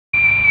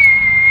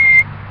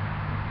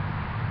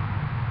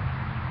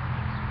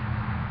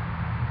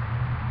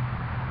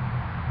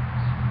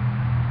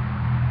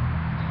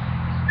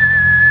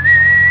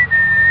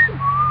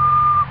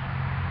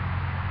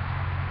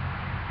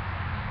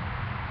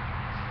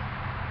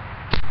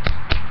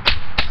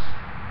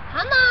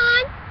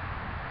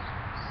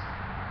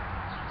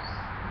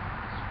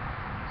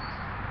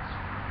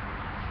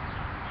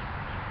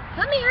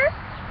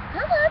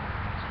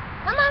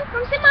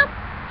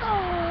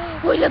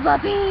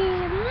puppy.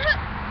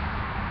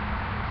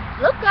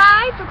 Look,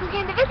 guys, look who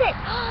came to visit.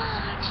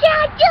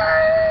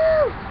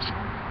 Shadow!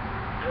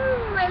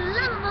 My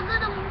little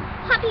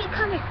puppy,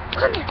 come here.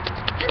 Come here.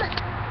 Come on.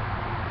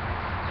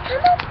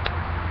 Come on.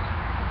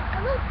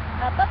 Come on.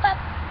 Up, up, up.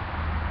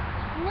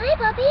 Hi,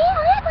 puppy.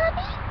 Hi,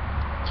 puppy.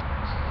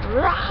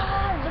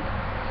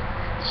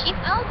 She's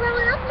all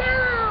growing up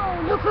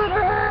now. Look at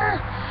her.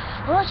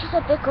 Oh, she's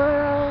a big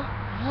girl.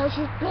 Oh,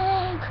 she's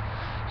big.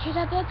 She's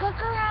a big good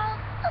girl.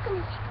 Look at me.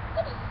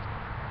 Look at me.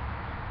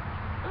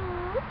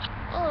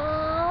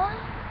 Aww.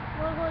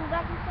 We're going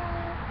back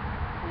inside.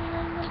 You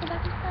want to go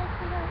back inside,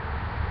 sweetheart?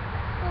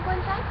 We'll go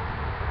inside?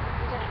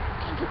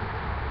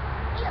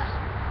 Yeah.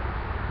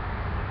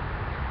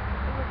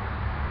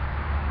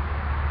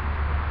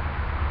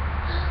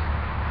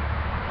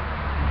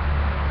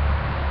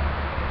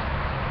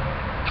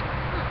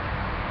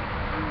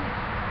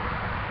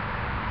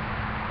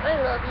 I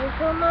love you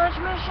so much,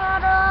 my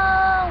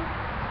Shadow.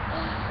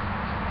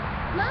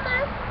 Mama.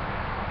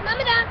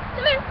 Mama down.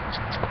 Come here.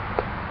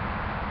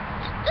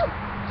 Ooh.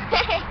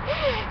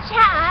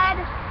 Shad.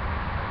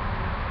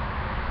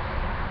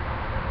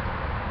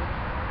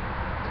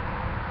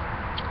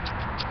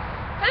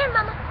 Come here,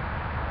 Mama.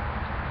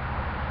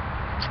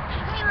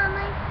 Hey,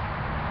 Mama.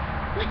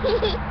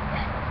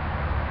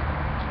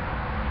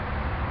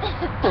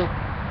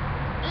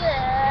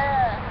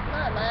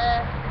 Mama.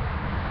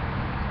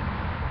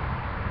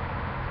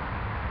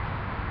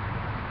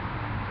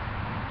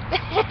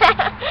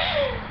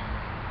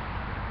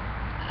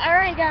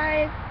 Alright,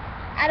 guys,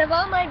 out of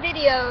all my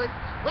videos,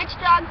 which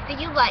dogs do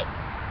you like?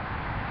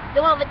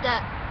 The one with the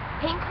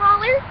pink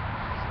collar?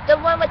 The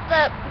one with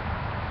the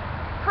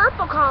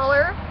purple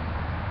collar?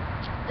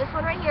 This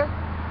one right here.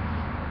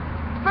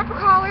 The purple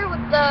collar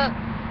with the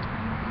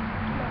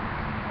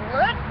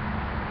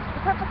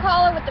purple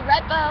collar with the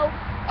red bow,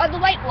 or the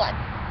white one?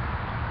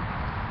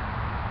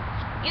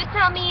 You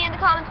tell me in the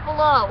comments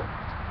below.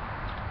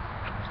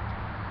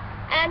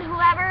 And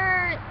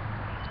whoever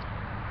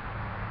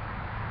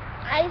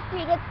I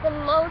see gets the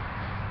most...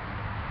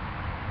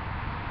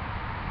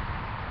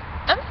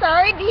 I'm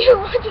sorry, do you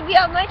want to be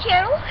on my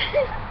channel?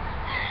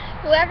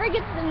 Whoever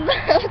gets the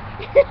most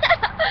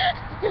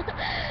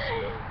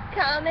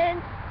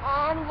comments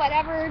on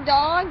whatever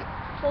dog,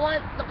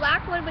 the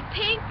black one with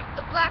pink,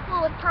 the black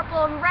one with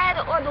purple and red,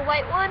 or the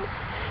white one,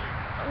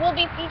 will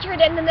be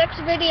featured in the next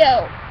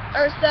video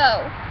or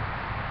so.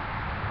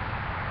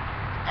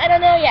 I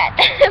don't know yet.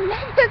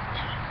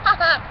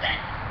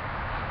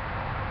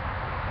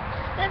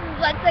 This is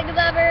Let's Say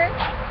Lover,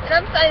 and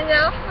I'm signing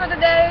off for the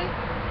day.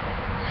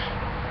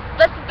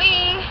 Let's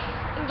be.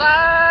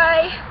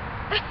 Bye.